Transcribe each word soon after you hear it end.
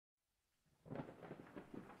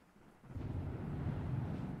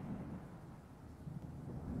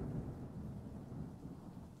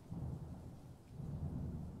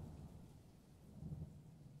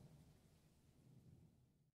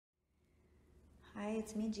Hi,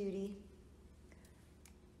 it's me, Judy.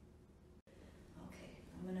 Okay,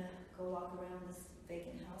 I'm gonna go walk around this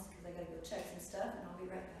vacant house because I gotta go check some stuff and I'll be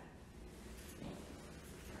right back.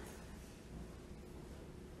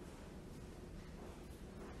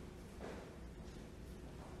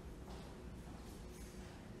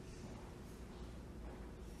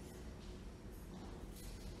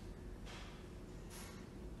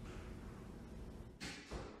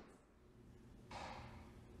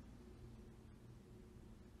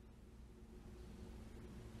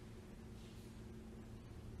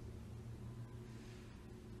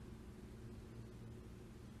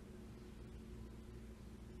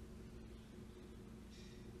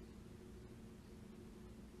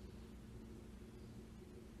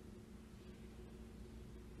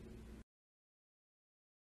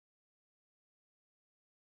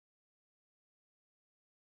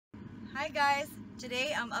 Hi guys,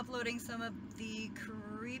 today I'm uploading some of the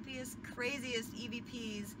creepiest, craziest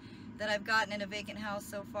EVPs that I've gotten in a vacant house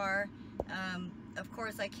so far. Of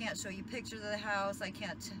course I can't show you pictures of the house, I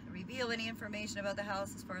can't reveal any information about the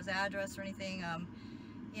house as far as address or anything,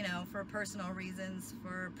 you know, for personal reasons,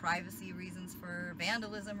 for privacy reasons, for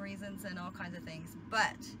vandalism reasons and all kinds of things.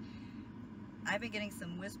 But I've been getting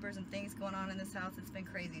some whispers and things going on in this house. It's been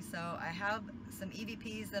crazy. So I have some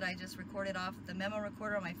EVPs that I just recorded off the memo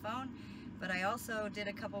recorder on my phone, but I also did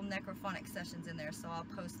a couple necrophonic sessions in there, so I'll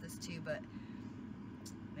post this too. But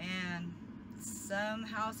man, some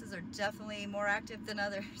houses are definitely more active than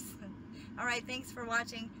others. All right, thanks for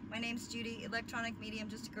watching. My name's Judy, electronic medium,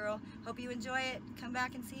 just a girl. Hope you enjoy it. Come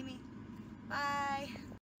back and see me. Bye. I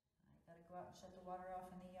gotta go out and shut the water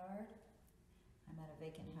off in the yard. I'm at a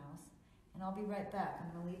vacant house. And I'll be right back. I'm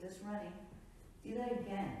going to leave this running. Do that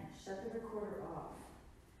again. Shut the recorder off.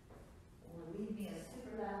 Or leave me a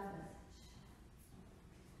super loud message.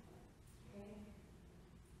 Okay?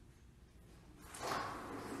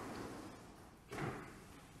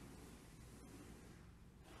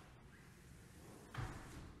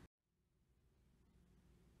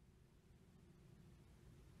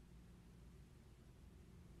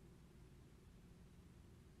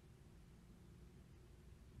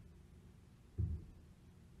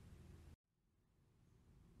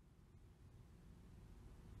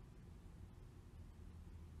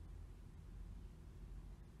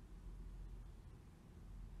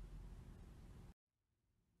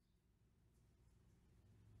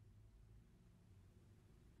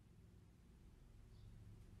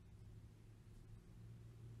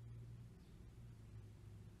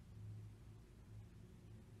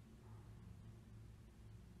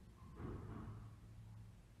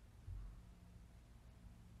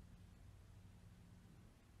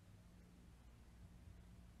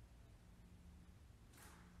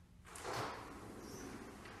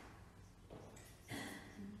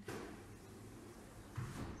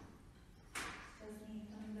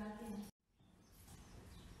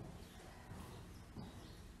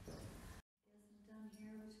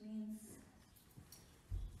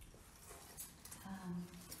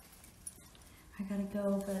 I gotta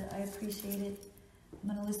go, but I appreciate it. I'm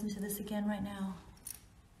gonna listen to this again right now.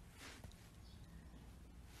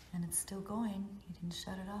 And it's still going. You didn't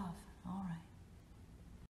shut it off. All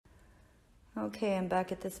right. Okay, I'm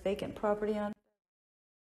back at this vacant property on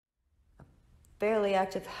a fairly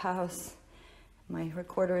active house. My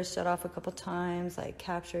recorder is shut off a couple times. I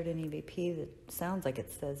captured an EVP that sounds like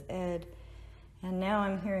it says Ed. And now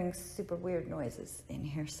I'm hearing super weird noises in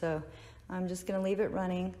here. So I'm just gonna leave it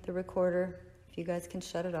running, the recorder. If you guys can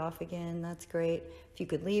shut it off again, that's great. If you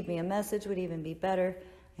could leave me a message would even be better.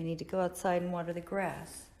 I need to go outside and water the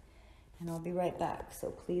grass. And I'll be right back,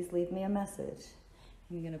 so please leave me a message.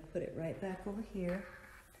 I'm gonna put it right back over here.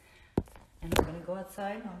 And I'm gonna go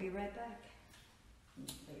outside and I'll be right back.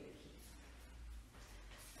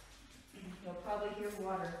 You'll probably hear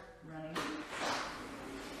water running.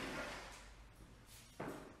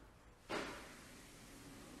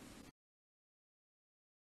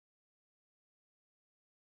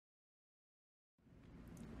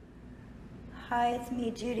 Hi, it's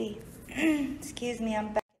me, Judy. Excuse me,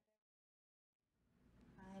 I'm back.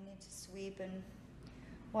 I need to sweep and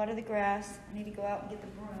water the grass. I need to go out and get the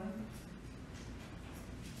broom.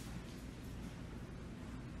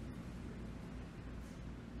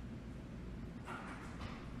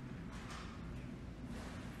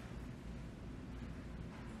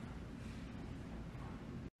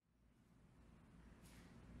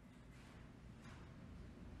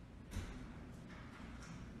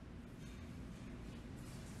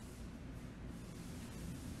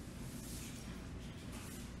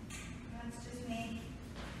 That's just me.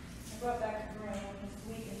 I brought back the broom and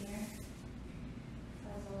sweep in here.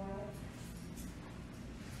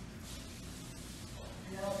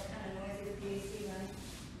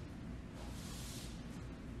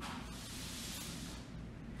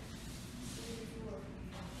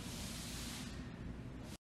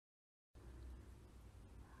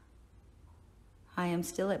 I am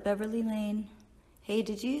still at Beverly Lane. Hey,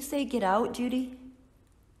 did you say get out, Judy?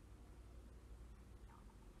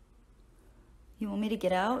 You want me to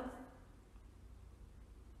get out?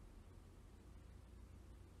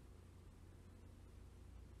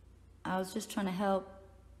 I was just trying to help.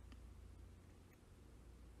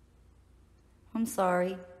 I'm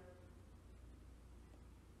sorry.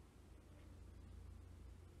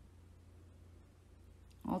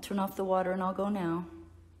 I'll turn off the water and I'll go now.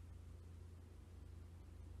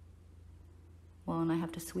 Well, and I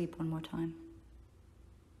have to sweep one more time.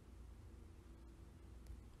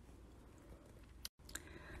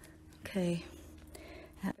 Okay.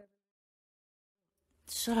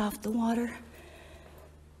 Shut off the water.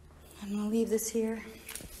 I'm gonna leave this here.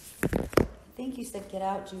 I think you said get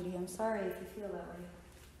out, Judy. I'm sorry if you feel that way.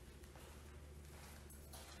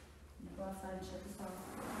 I'm gonna go outside and shut this off.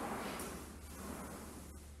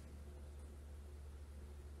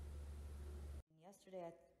 Yesterday,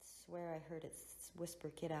 I swear I heard it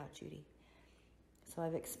whisper, get out, Judy. So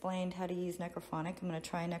I've explained how to use necrophonic. I'm going to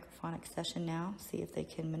try a necrophonic session now, see if they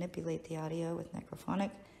can manipulate the audio with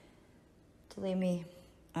necrophonic to leave me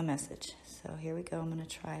a message. So here we go. I'm going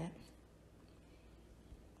to try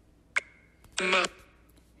it.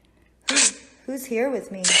 Who's here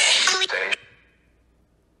with me?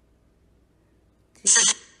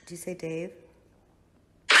 Did you say Dave?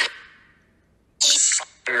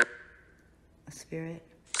 A spirit?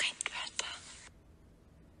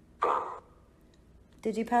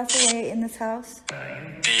 Did you pass away in this house?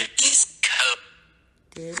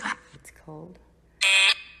 Did? It's cold.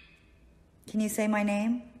 Can you say my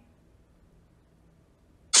name?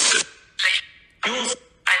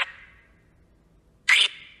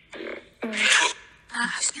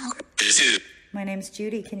 My name's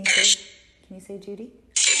Judy. Can you say Judy?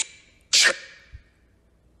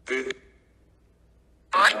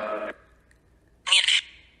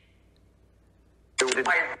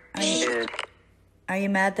 Are you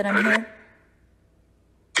mad that I'm here?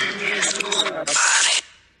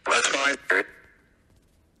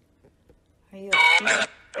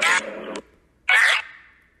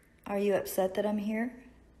 Are you upset that I'm here?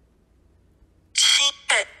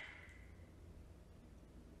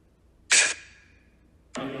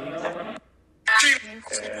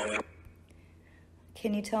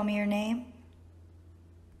 Can you tell me your name?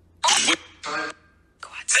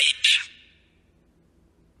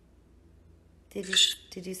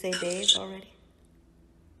 Did you say Dave already?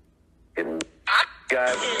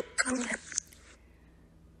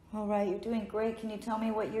 All right, you're doing great. Can you tell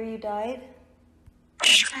me what year you died?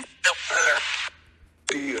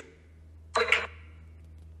 Did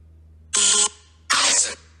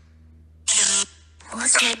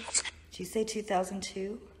you say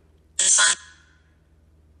 2002?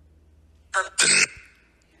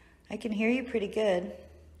 I can hear you pretty good.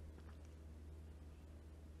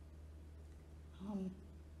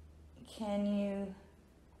 Can you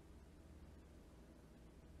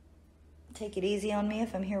take it easy on me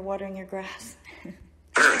if I'm here watering your grass?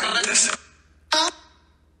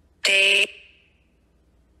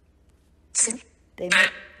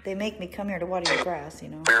 They make me come here to water your grass, you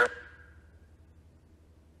know.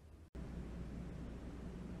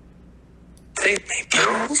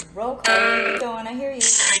 Roll call, where you going? I hear you.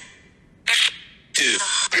 Did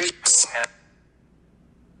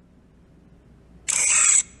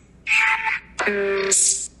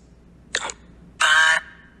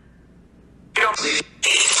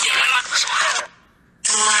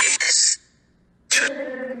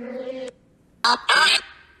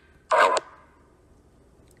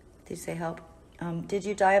you say help? Did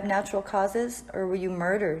you die of natural causes or were you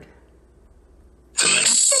murdered?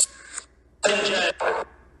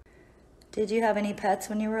 Did you have any pets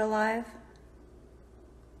when you were alive?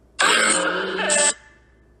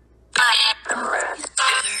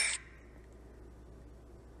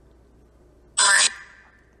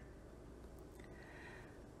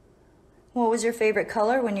 What was your favorite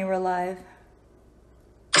color when you were alive?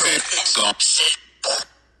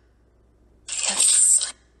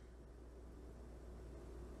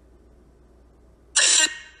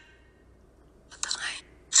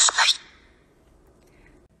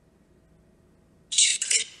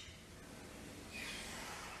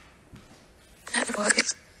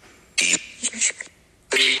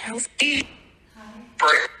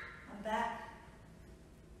 I'm back.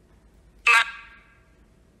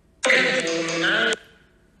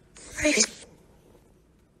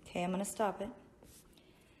 Okay, I'm going to stop it.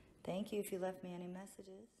 Thank you if you left me any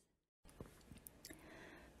messages.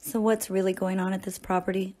 So what's really going on at this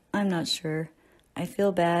property? I'm not sure. I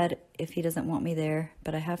feel bad if he doesn't want me there,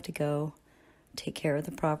 but I have to go take care of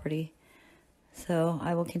the property. So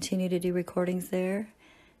I will continue to do recordings there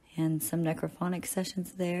and some necrophonic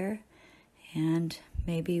sessions there, and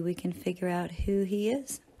maybe we can figure out who he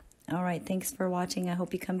is. All right, thanks for watching. I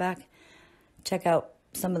hope you come back. Check out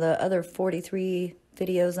some of the other 43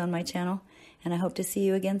 videos on my channel, and I hope to see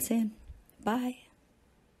you again soon. Bye.